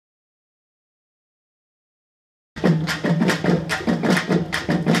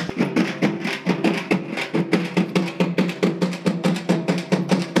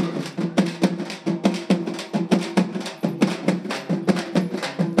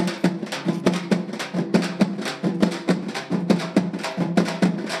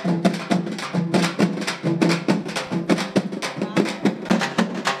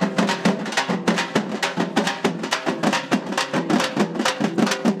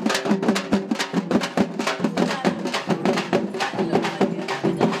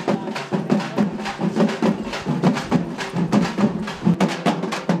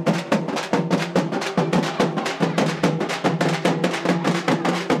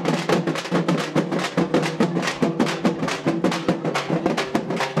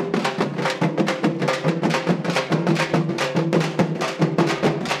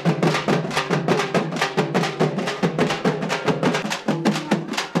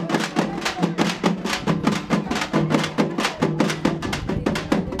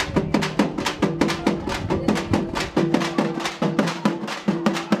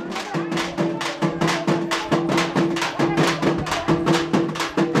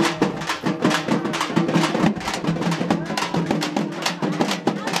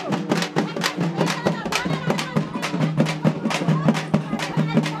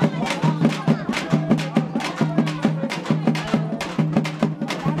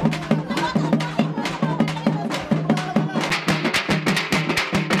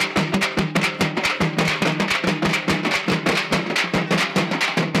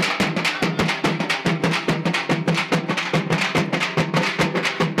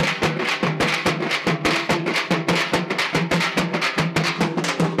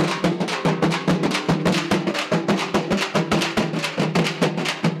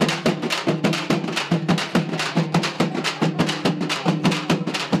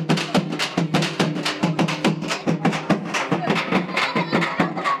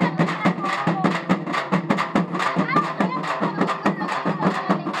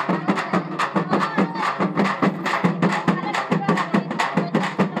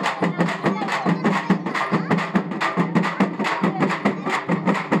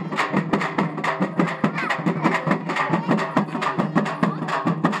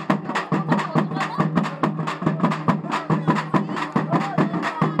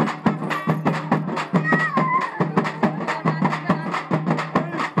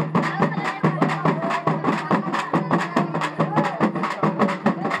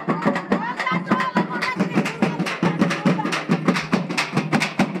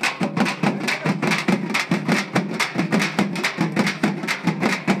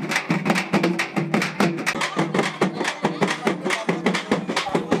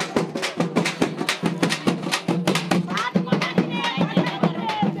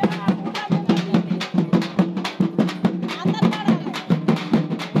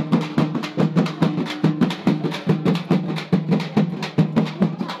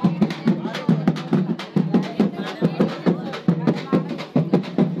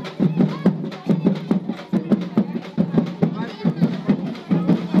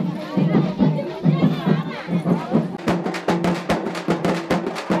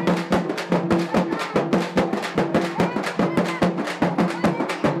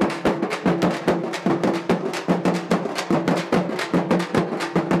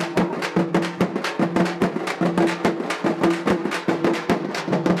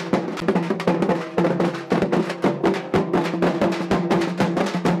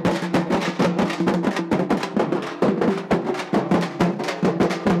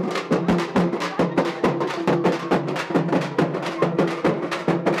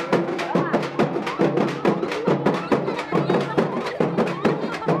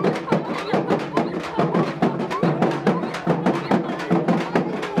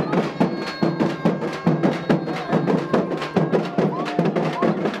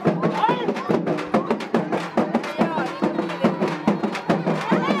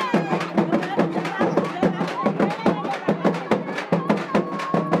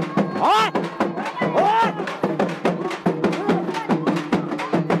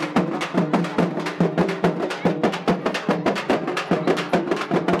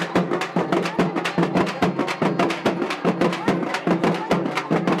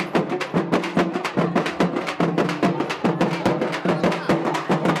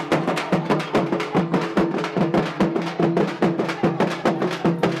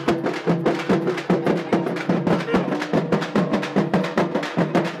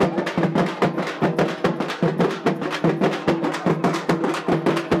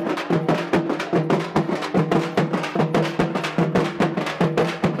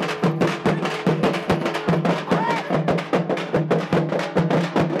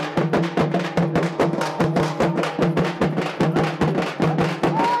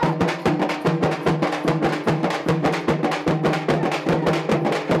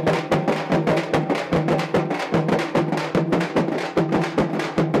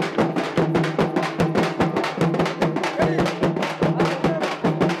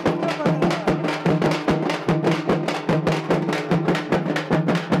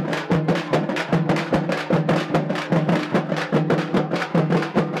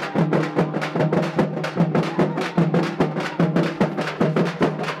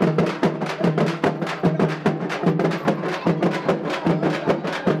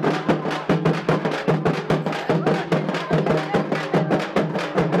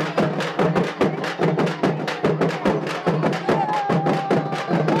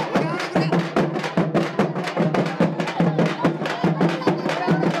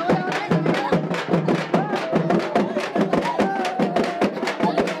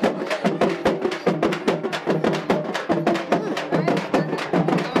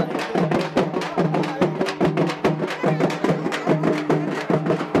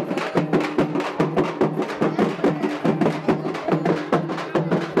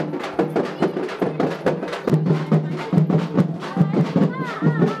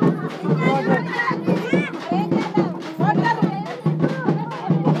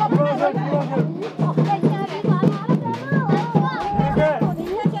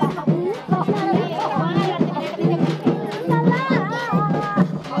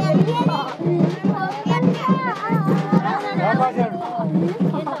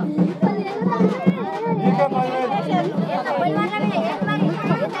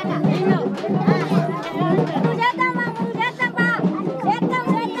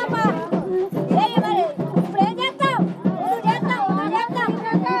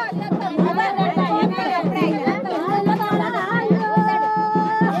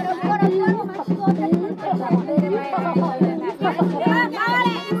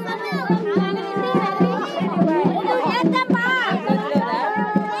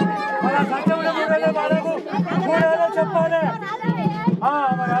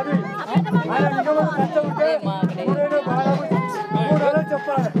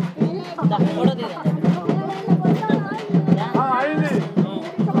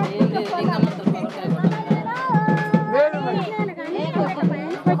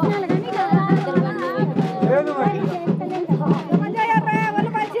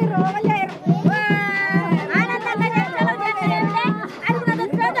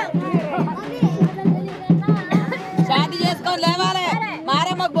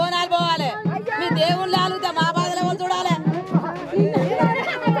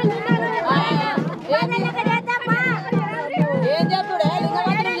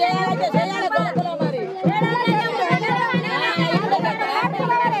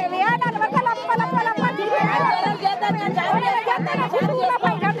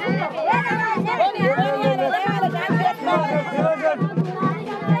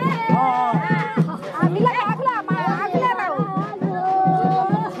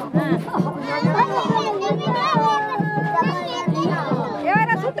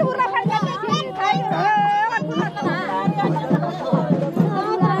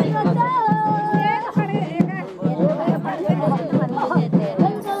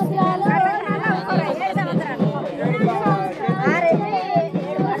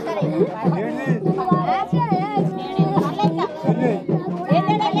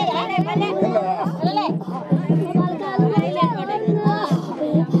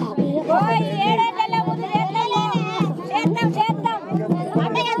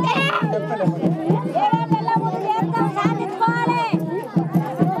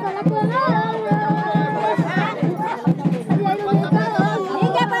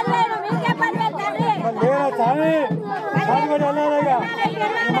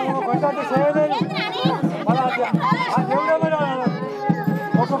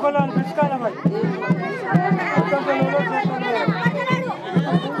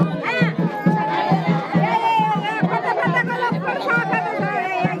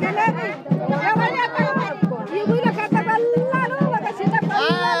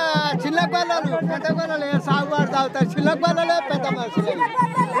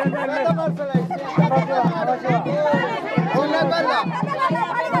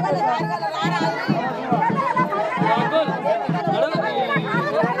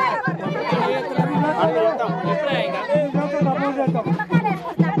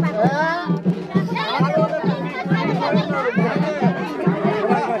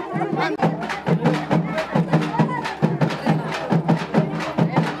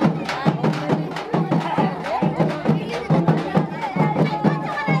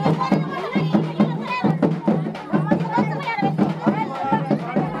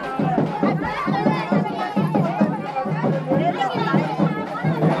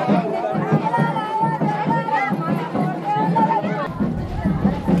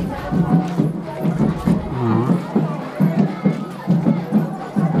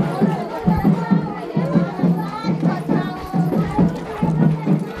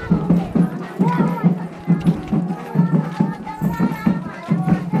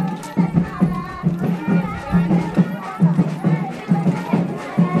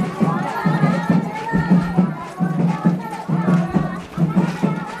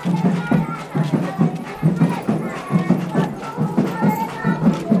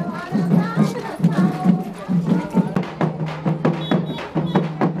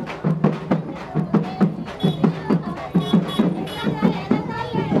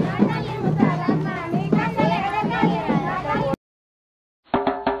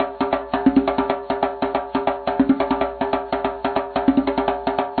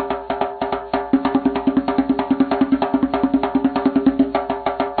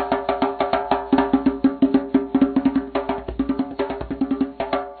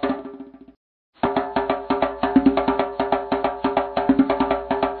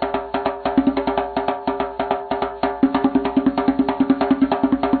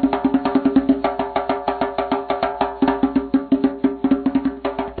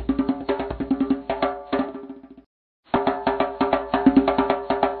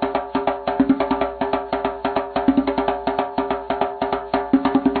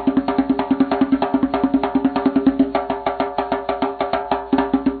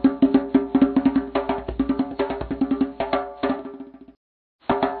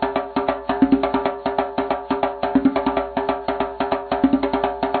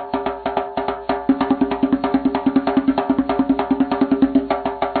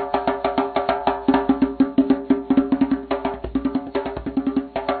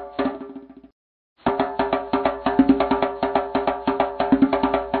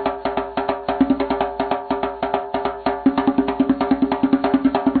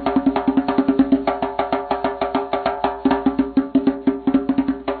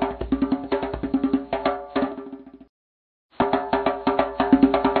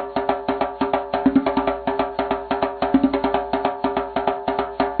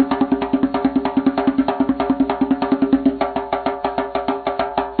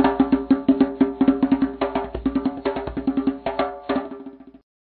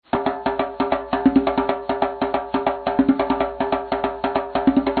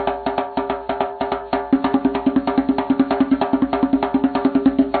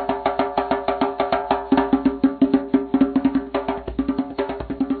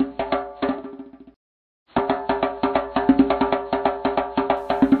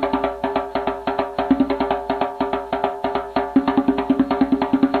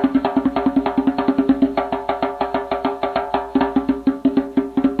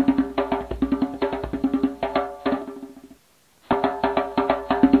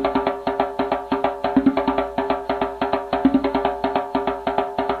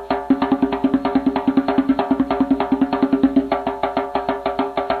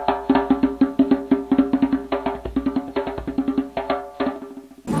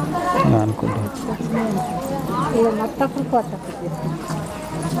తక్కువ కోట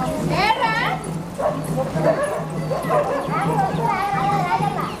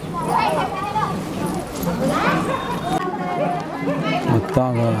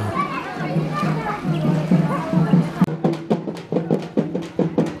మొత్తం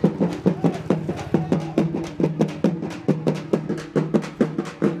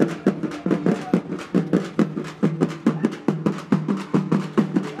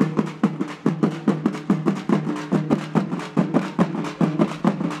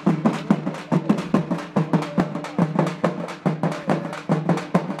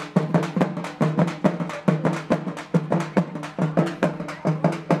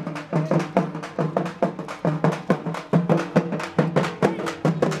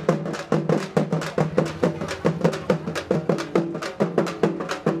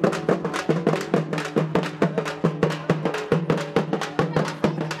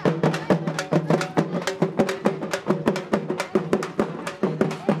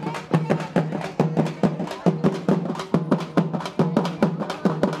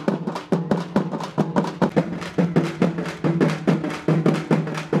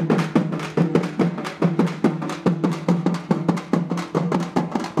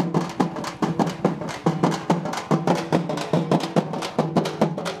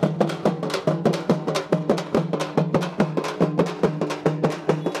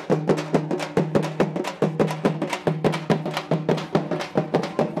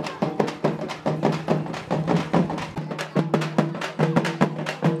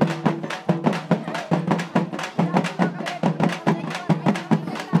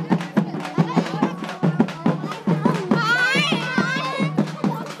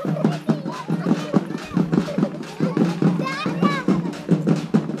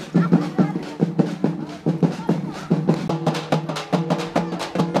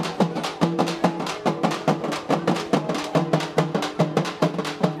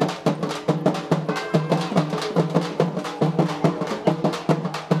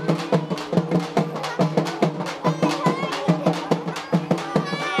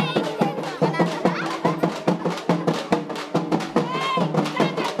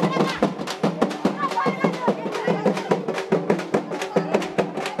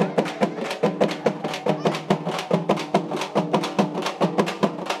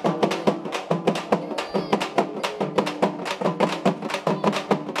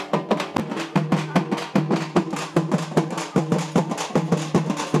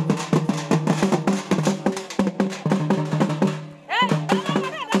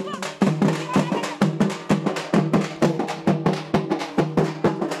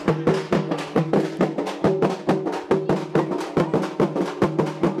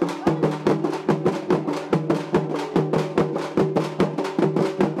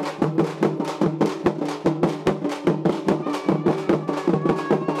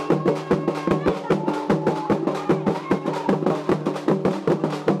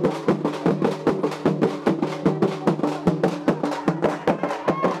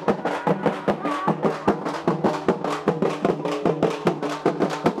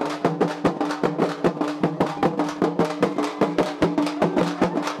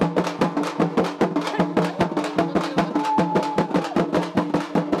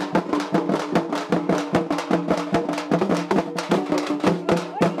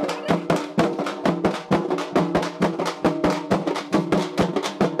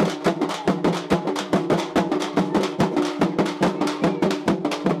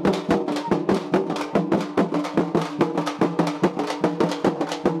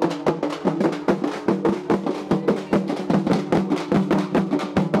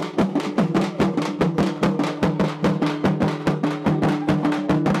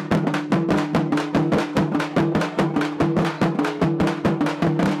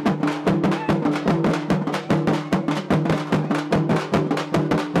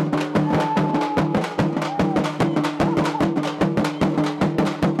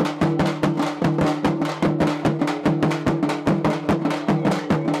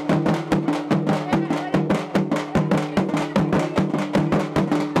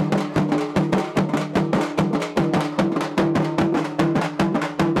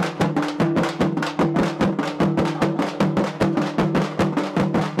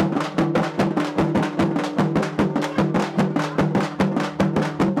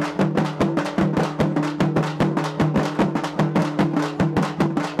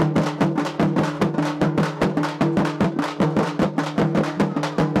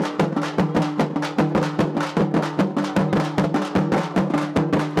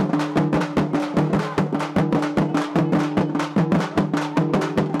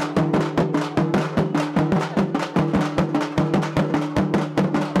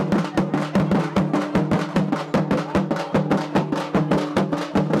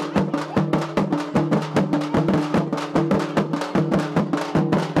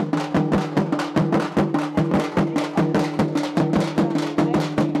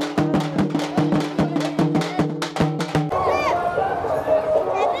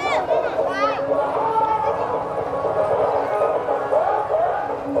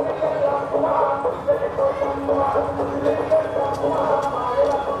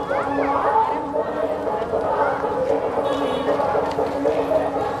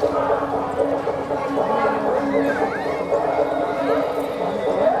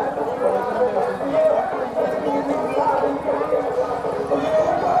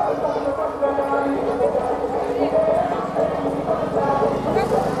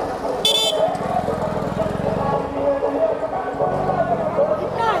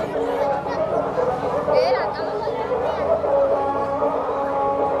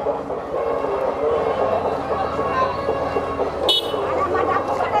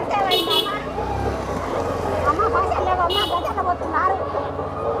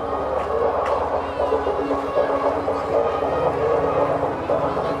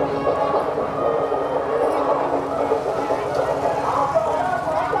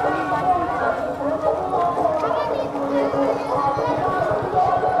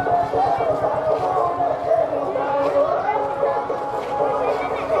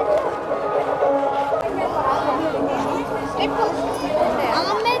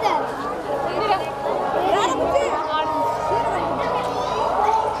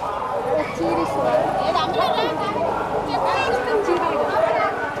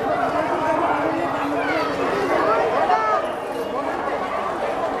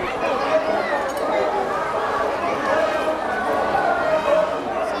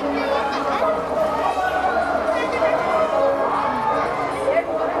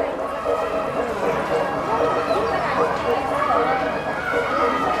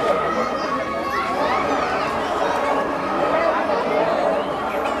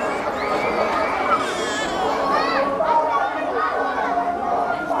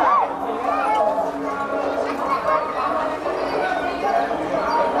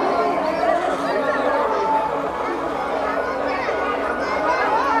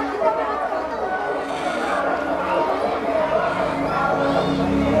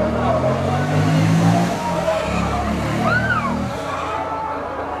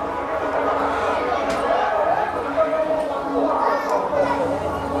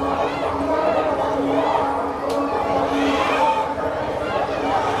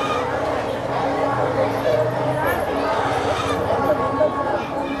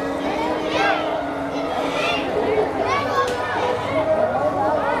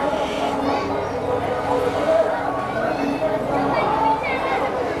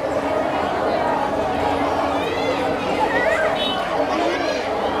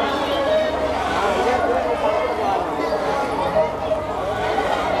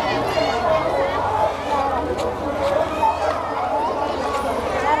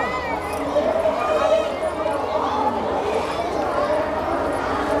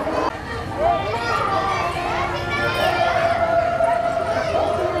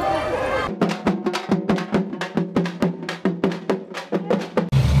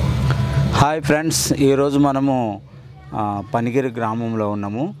hi friends, ఈరోజు మనము పనిగిరి గ్రామంలో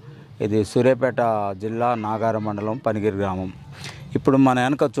ఉన్నాము. ఇది సూర్యాపేట జిల్లా నాగారం మండలం పనిగిరి గ్రామం. ఇప్పుడు మన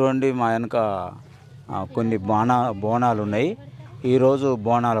వెనక చూడండి, మా వెనక కొన్ని బోనాలు ఉన్నాయి. ఈరోజు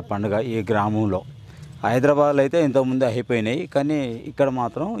బోనాల పండుగ ఈ గ్రామంలో. హైదరాబాద్లో అయితే ఇంతకుముందు అయిపోయినాయి, కానీ ఇక్కడ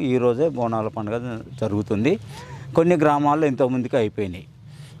మాత్రం ఈరోజే బోనాల పండుగ జరుగుతుంది. కొన్ని గ్రామాల్లో ఇంతకుముందుకి అయిపోయినాయి.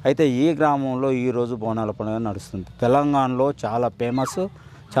 అయితే ఈ గ్రామంలో ఈరోజు బోనాల పండుగ నడుస్తుంది. తెలంగాణలో చాలా ఫేమస్,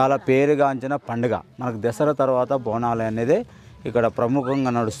 చాలా పేరుగాంచిన పండుగ. మనకు దసరా తర్వాత బోనాలు అనేది ఇక్కడ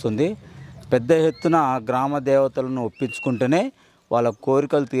ప్రముఖంగా నడుస్తుంది. పెద్ద ఎత్తున గ్రామ దేవతలను ఒప్పించుకుంటేనే వాళ్ళ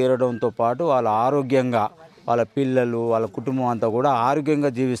కోరికలు తీరడంతో పాటు వాళ్ళ ఆరోగ్యంగా, వాళ్ళ పిల్లలు, వాళ్ళ కుటుంబం అంతా కూడా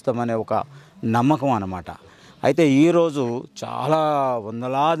ఆరోగ్యంగా జీవిస్తామనే ఒక నమ్మకం అన్నమాట. అయితే ఈరోజు చాలా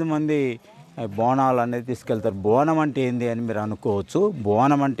వందలాది మంది బోనాలు అనేది తీసుకెళ్తారు. బోనం అంటే ఏంది అని మీరు అనుకోవచ్చు.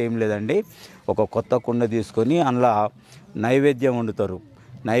 బోనం అంటే ఏం లేదండి, ఒక కొత్త కుండ తీసుకొని అందులో నైవేద్యం వండుతారు.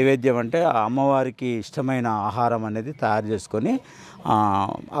 నైవేద్యం అంటే అమ్మవారికి ఇష్టమైన ఆహారం అనేది తయారు చేసుకొని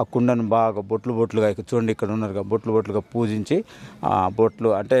ఆ కుండను బాగా బొట్లుగా చూడండి, ఇక్కడ ఉన్నారుగా బొట్లుగా పూజించి,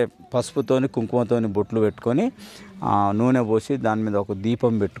 బొట్లు అంటే పసుపుతోని కుంకుమతోని బొట్లు పెట్టుకొని నూనె పోసి దాని మీద ఒక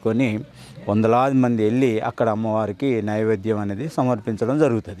దీపం పెట్టుకొని వందలాది మంది వెళ్ళి అక్కడ అమ్మవారికి నైవేద్యం అనేది సమర్పించడం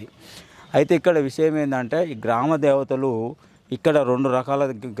జరుగుతుంది. అయితే ఇక్కడ విషయం ఏంటంటే, ఈ గ్రామ దేవతలు ఇక్కడ రెండు రకాల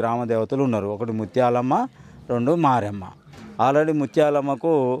గ్రామ దేవతలు ఉన్నారు. ఒకటి ముత్యాలమ్మ, రెండు మారెమ్మ. ఆల్రెడీ ముత్యాలమ్మకు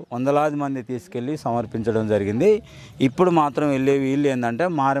వందలాది మంది తీసుకెళ్ళి సమర్పించడం జరిగింది. ఇప్పుడు మాత్రం వీళ్ళు ఏంటంటే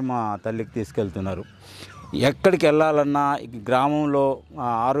మారెమ్మ తల్లికి తీసుకెళ్తున్నారు. ఎక్కడికి వెళ్ళాలన్నా, గ్రామంలో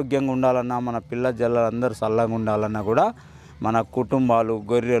ఆరోగ్యంగా ఉండాలన్నా, మన పిల్ల జల్లలు అందరూ చల్లగా ఉండాలన్నా కూడా, మన కుటుంబాలు,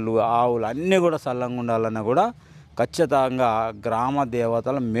 గొర్రెలు, ఆవులు అన్నీ కూడా చల్లగా ఉండాలన్నా కూడా ఖచ్చితంగా గ్రామ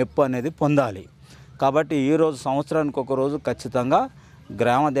దేవతల మెప్పు అనేది పొందాలి. కాబట్టి ఈరోజు సంవత్సరానికి ఒక రోజు ఖచ్చితంగా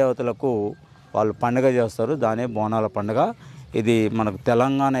గ్రామ దేవతలకు వాళ్ళు పండుగ చేస్తారు. దానే బోనాల పండుగ. ఇది మనకు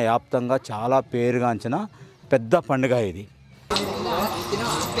తెలంగాణ వ్యాప్తంగా చాలా పేరుగాంచిన పెద్ద పండుగ ఇది.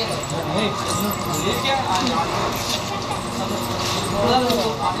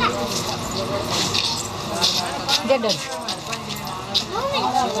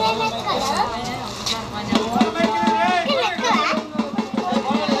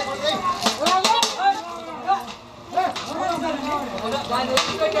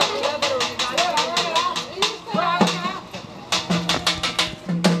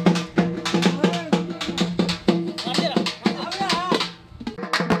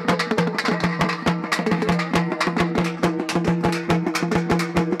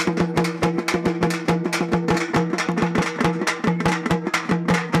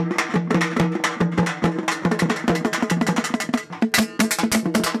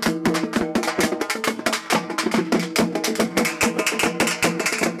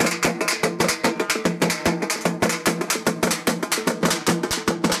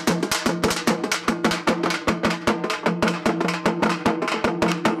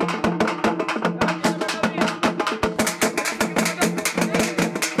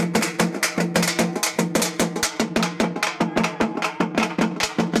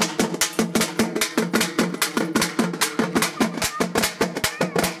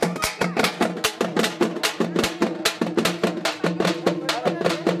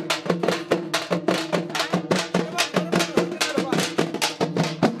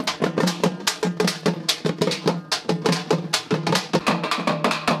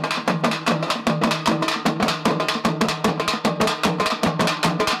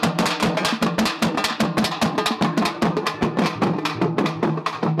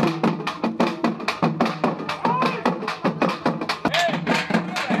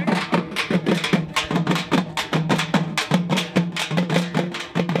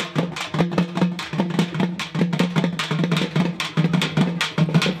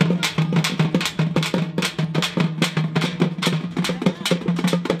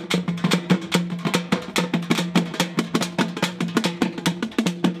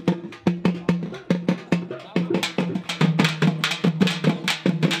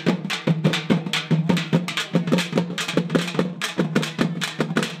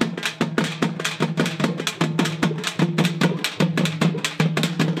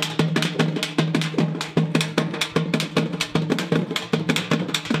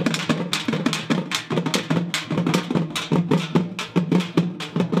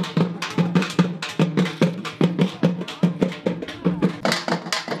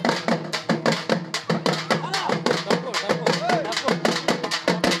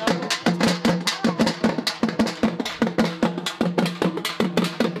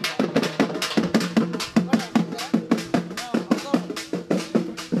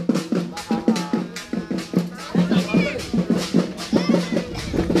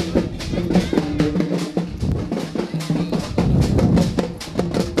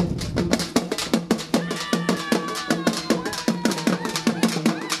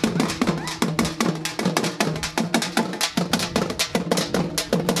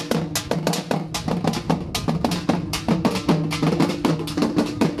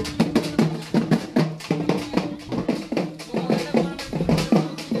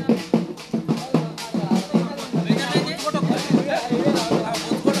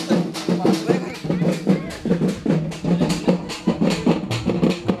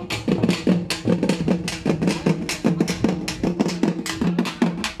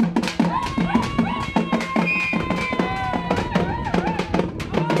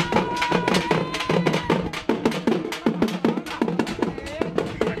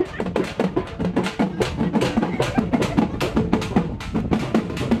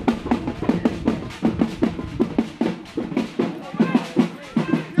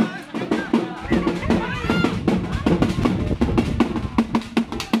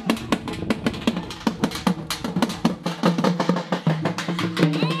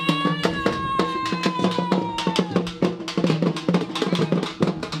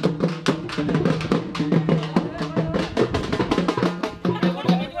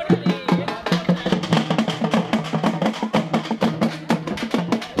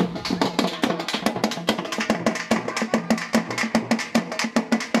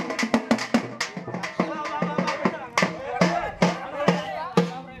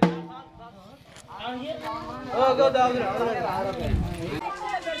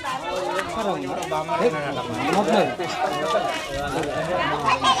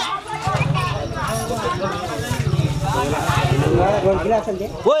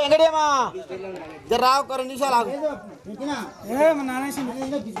 ఓ ఎంగడేమా జరా ఒక 2 నిమిషాలు ఆగు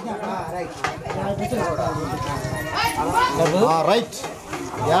రైట్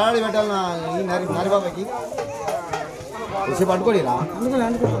ఏడాది పెట్టాలి ఈ నరిబాబాకి సేపు అనుకోడిరా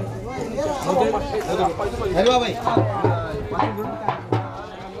నరిబాబాయ్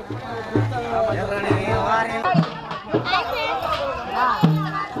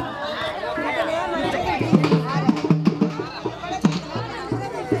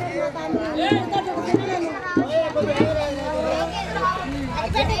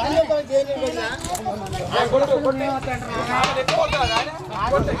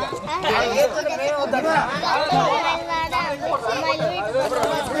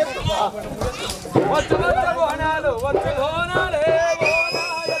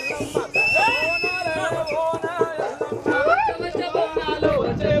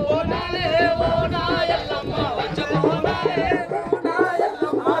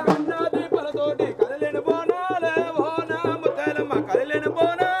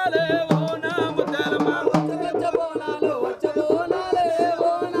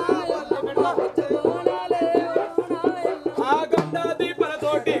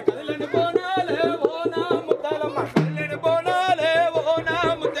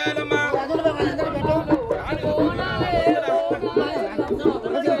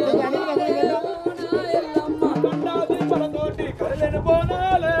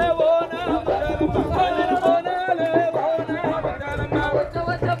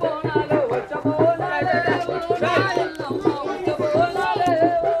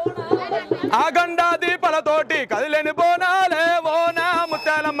కదిలేని బోనాలే ఓనా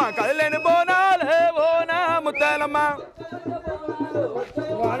ముత్యాలమ్మ కదిలేని బోనాలే ఓనా ముత్యాలమ్మ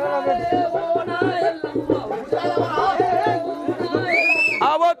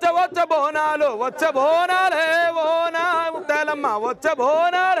వచ్చ బోనాలు వచ్చ బోనాలే ఓనా ముత్యాలమ్మ వచ్చ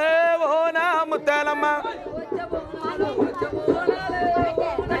బోనాలే ఓనా ముత్యాలమ్మ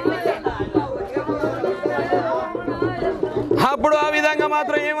అప్పుడు ఆ విధంగా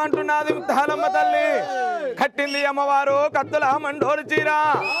మాత్రం ఏమంటున్నది ముత్యాలమ్మ తల్లి కట్టింది అమ్మవారు కత్తుల మండోరు చీర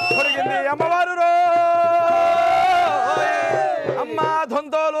కొరిగింది అమ్మవారు రో అమ్మ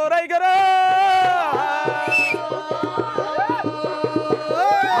దొంతోలు రైగరో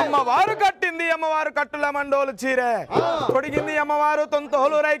అమ్మవారు కట్టింది అమ్మవారు కట్టుల మండోలు చీరే కొడిగింది అమ్మవారు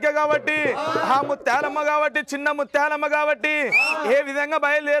తొంతోలు రైక కాబట్టి ఆ ముత్యాలమ్మ కాబట్టి చిన్న ముత్యాలమ్మ కాబట్టి ఏ విధంగా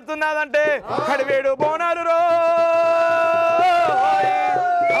బయలుదేరుతున్నదంటే కడివేడు బోనాలు రో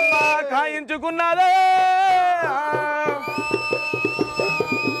అమ్మ కాయించుకున్నదే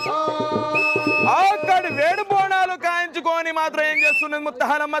అక్కడి వేడు బోనాలు కాయించుకొని మాత్రం ఏం చేస్తున్నది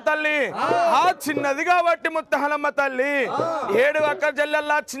ముత్యాలమ్మ తల్లి ఆ చిన్నది కాబట్టి ముత్యాలమ్మ తల్లి 7 అక్క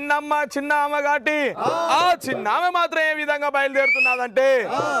చెల్లెల్లా చిన్న అమ్మ కాబట్టి ఆ చిన్న ఆమె మాత్రం ఏ విధంగా బయలుదేరుతున్నదంటే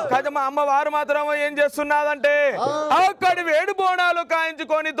కదమ్మ అమ్మవారు మాత్రం ఏం చేస్తున్నదంటే అక్కడి వేడు బోనాలు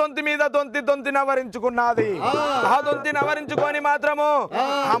కాయించుకొని దొంతి మీద దొంతి నవరించుకున్నది ఆ దొంతి నవరించుకొని మాత్రము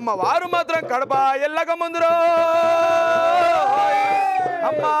అమ్మవారు మాత్రం కడప ఎల్లక ముందురో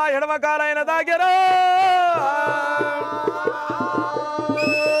అమ్మ ఎడమకాలైన దాగెరో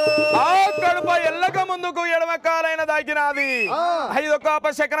ఆ కడప ఎల్లక ముందుకు ఎడమకాలైన దాగినది ఇదొక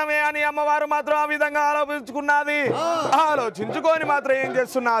అపశకనమే అని అమ్మవారు మాత్రం ఆ విధంగా ఆలోచించుకొని మాత్రం ఏం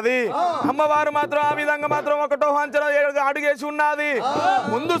చేస్తున్నది అమ్మవారు మాత్రం ఆ విధంగా మాత్రం ఒకటో అంచెలో అడుగేసి ఉన్నది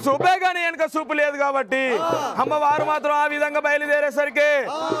ముందు చూపే గాని వెనక చూపు లేదు కాబట్టి అమ్మవారు మాత్రం ఆ విధంగా బయలుదేరేసరికి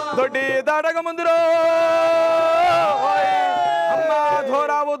దొడ్డి దాటక ముందురో అమ్మ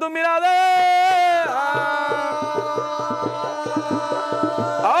ధోరావు దుమ్మినాదే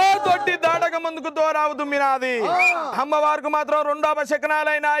దొడ్డి దాటక ముందుకు దోరావు దుమ్మినాది అమ్మవారికి మాత్రం 2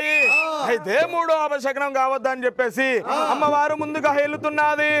 అపశకనాలైనాయి అయితే 3వ అపశకనం కావద్దని చెప్పేసి అమ్మవారు ముందుగా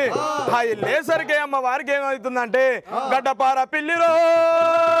వెళ్తున్నది ఆ వెళ్ళేసరికి అమ్మవారికి ఏమవుతుందంటే గడ్డపార పిల్లిరో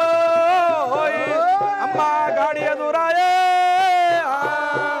అమ్మ గాడి ఎదురాయే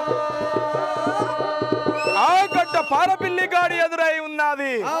ఆ గడ్డ పారపిల్లి గాడి ఎదురై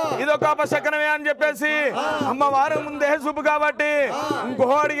ఉన్నది ఇదొక అపశకనమే అని చెప్పేసి అమ్మవారు ముందే చూపు కాబట్టి ఇంకో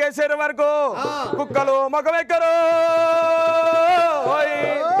అడిగేసే వరకు కుక్కలు మగవెక్కరు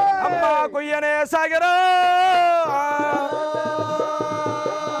అమ్మ కొయ్యనే సాగరు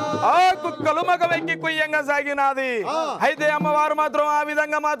చుక్కలు మగవెక్కి కుయ్యంగా సాగినది. అయితే అమ్మవారు మాత్రం ఆ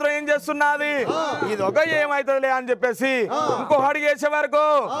విధంగా మాత్రం ఏం చేస్తున్నది, ఇదొక ఏమైతుందిలే అని చెప్పేసి ఇంకో అడిగేసే వరకు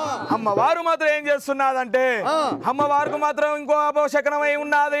అమ్మవారు మాత్రం ఏం చేస్తున్నదంటే అమ్మవారికి మాత్రం ఇంకో అపశకనమై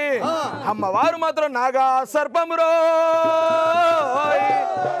ఉన్నది. అమ్మవారు మాత్రం నాగా సర్పమురో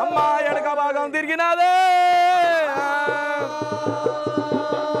అమ్మ ఎడక భాగం తిరిగినదే.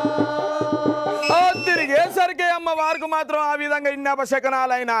 తిరిగేసరికి అమ్మవారికి మాత్రం ఆ విధంగా ఇన్ని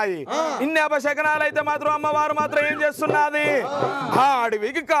అపశకనాలు అయినాయి. ఇన్ని అపశకనాలు అయితే మాత్రం అమ్మవారు మాత్రం ఏం చేస్తున్నది, ఆ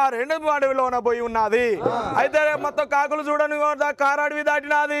అడవికి కారెండు అడవిలోన పోయి ఉన్నది. అయితే మొత్తం కాకులు చూడని కారు అడవి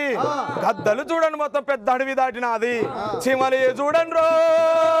దాటినది, గద్దలు చూడండి మొత్తం పెద్ద అడవి దాటినది, చిమలి చూడండి రో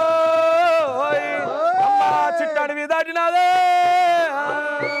అమ్మ చిట్ట అడవి దాటినదే.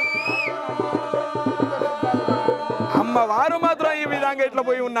 అమ్మవారు మాత్రం ఈ విధంగా ఇట్లా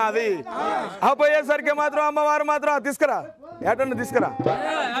పోయి ఉన్నది. ఆ పోయేసరికి మాత్రం అమ్మవారు మాత్రం తీసుకురా ఏటన్నా తీసుకురా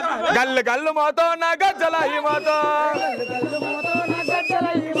గల్లు గల్లు మోతో నా గజ్జలాయి మోతో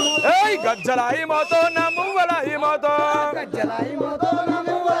ఏయ్ గజ్జలాయి మోతో నా మువ్వలాయి మోతో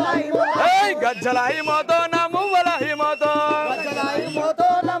ఏయ్ గజ్జలాయి మోతో నా మువ్వలాయి మోతో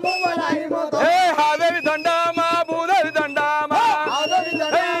ఏ హాదేవి దండామా భూదేవి దండామా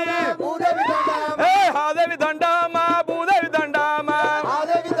ఏ హాదేవి దండామా భూదేవి దండామా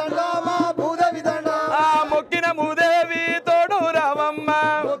ఆ మొక్కిన భూదేవి తోడు రావమ్మ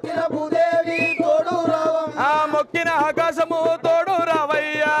ఆ మొక్కిన ఆకాశము తోడు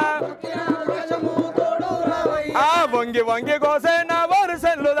రావయ్యా ఆ వంగి వంగి కోసే నా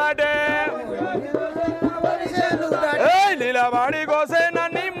వరుసెల్లు దాటే నిలవాడి కోసే నా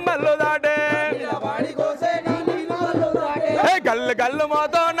నిమ్మల్లు దాటే గల్లు గల్లు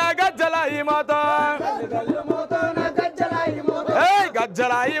మోతో నా గజ్జలాయి మోతో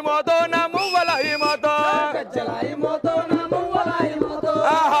గజ్జలాయి మోతో నా మువ్వలాయి మోతో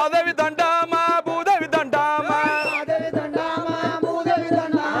హాదేవి దండామా భూదేవి దండామా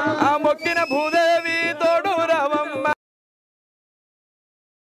ఆ మొక్కిన భూదేవి తోడు రావమ్మ.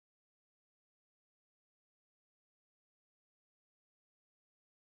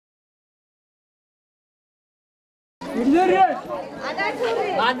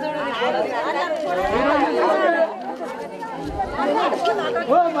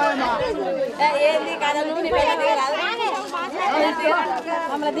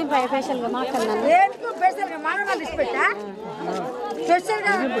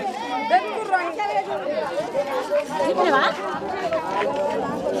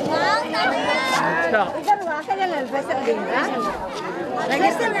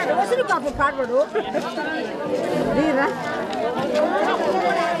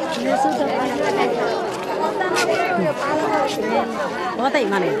 పోతాయి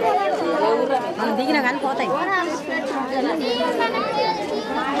మనం దిగినా కానీ పోతాయి.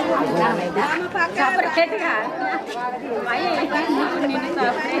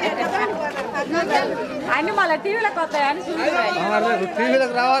 అన్ని మళ్ళీ టీవీలకు వస్తాయని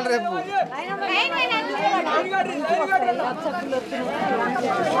టీవీలకు రావాలి రేపు.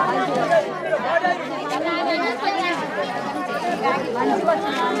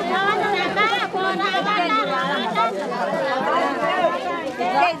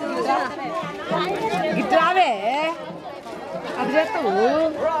 ఇట్లావే అది చేస్తావు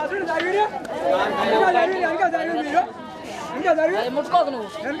ముట్టుకోకు నువ్వు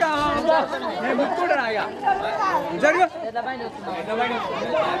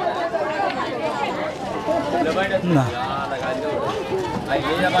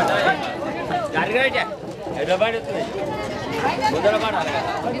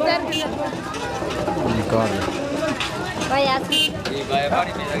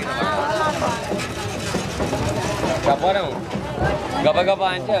గబగబా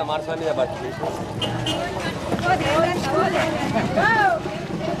అంటే మనసు మీద పడుతుంది.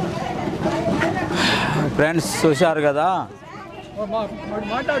 ఫ్రెండ్స్ చూశారు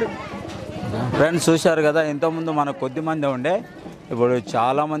కదా ఇంతకుముందు మనకు కొద్ది మంది ఉండే, ఇప్పుడు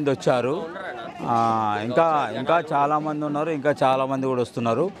చాలామంది వచ్చారు. ఇంకా చాలామంది ఉన్నారు, ఇంకా చాలామంది కూడా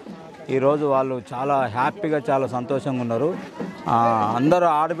వస్తున్నారు. ఈరోజు వాళ్ళు చాలా హ్యాపీగా చాలా సంతోషంగా ఉన్నారు. అందరూ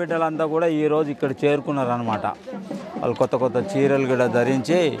ఆడబిడ్డలంతా కూడా ఈరోజు ఇక్కడ చేరుకున్నారు అన్నమాట. వాళ్ళు కొత్త కొత్త చీరలు కూడా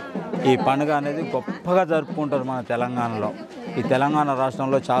ధరించి ఈ పండుగ అనేది గొప్పగా జరుపుకుంటారు మన తెలంగాణలో. ఈ తెలంగాణ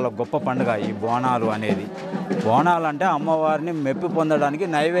రాష్ట్రంలో చాలా గొప్ప పండుగ ఈ బోనాలు అనేది. బోనాలు అంటే అమ్మవారిని మెప్పి పొందడానికి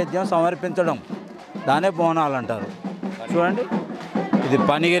నైవేద్యం సమర్పించడం, దానే బోనాలు అంటారు. చూడండి, ఇది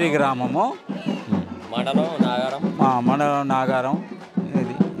ఫణిగిరి గ్రామము, మండలం నాగారం.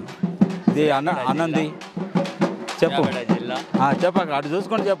 ఇది అనంది చెప్పు, చెప్పక అటు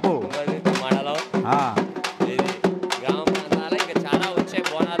చూసుకొని చెప్పు. మండలం చాలా వచ్చే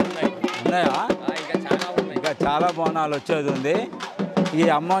బోనాలు ఉన్నాయి. ఉన్నాయా? ఇంకా చాలా బోనాలు వచ్చేది ఉంది. ఈ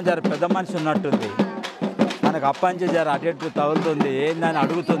అమ్మ జర పెద్ద మనిషి ఉన్నట్టుంది, మనకు అప్పంచి జర అటు ఇటు తగులుతుంది, ఏందని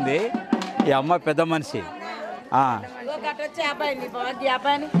అడుగుతుంది. ఈ అమ్మ పెద్ద మనిషి.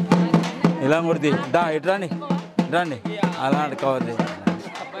 ఇలా ముడిది దా ఇట్రాండి రండి, అలా కావద్ది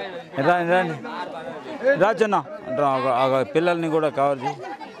రండి రండి రా చిన్న పిల్లల్ని కూడా కవర్ది.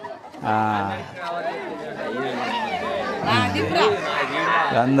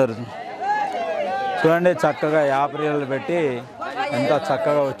 అందరు చూడండి చక్కగా యాప్రియాలు పెట్టి ఎంత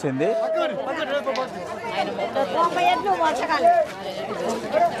చక్కగా వచ్చింది.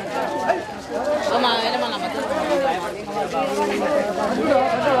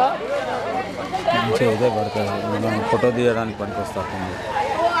 మంచిగా ఇదే పడుతుంది, మనం ఫోటో తీయడానికి పనికొస్తాం.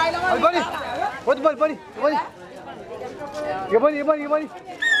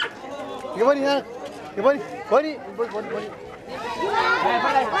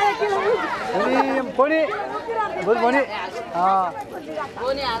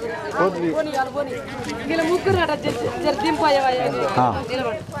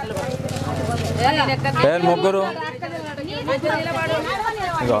 ముగ్గురు.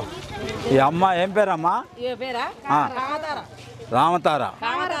 ఇగో ఈ అమ్మ ఏం పేరమ్మా? రామతార,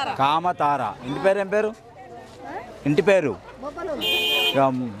 కామతార. ఇంటి పేరు ఏం పేరు? ఇంటి పేరు ఇక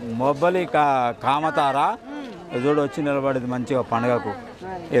మొబ్బలి కామతార. చూడు వచ్చి నిలబడింది మంచిగా పండుగకు.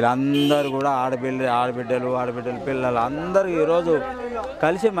 వీళ్ళందరూ కూడా ఆడబిడ్డలు పిల్లలు అందరూ ఈరోజు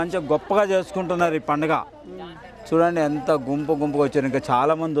కలిసి మంచిగా గొప్పగా చేసుకుంటున్నారు ఈ పండుగ. చూడండి ఎంత గుంపుగా వచ్చారు, ఇంకా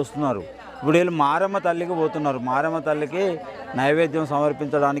చాలామంది వస్తున్నారు. ఇప్పుడు వీళ్ళు మారమ్మ తల్లికి పోతున్నారు. మారమ్మ తల్లికి నైవేద్యం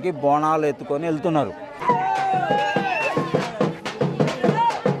సమర్పించడానికి బోనాలు ఎత్తుకొని వెళ్తున్నారు.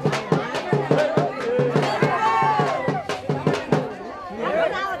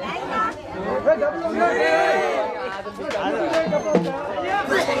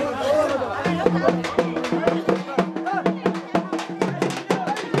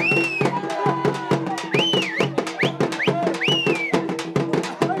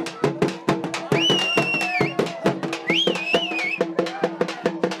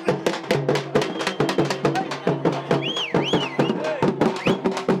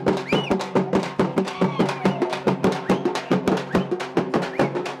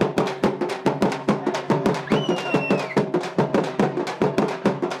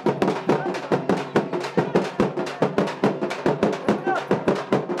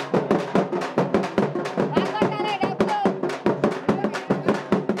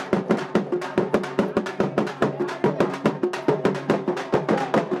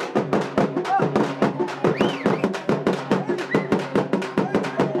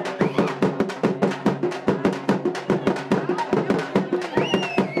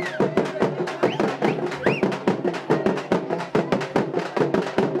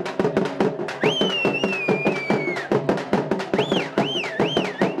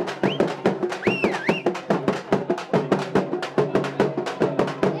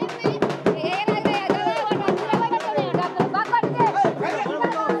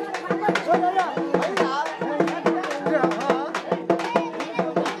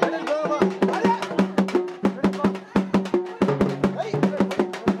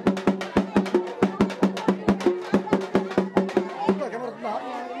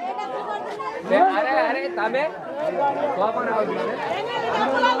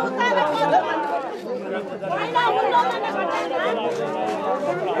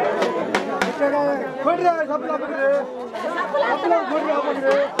 खोल रहा है सब लोग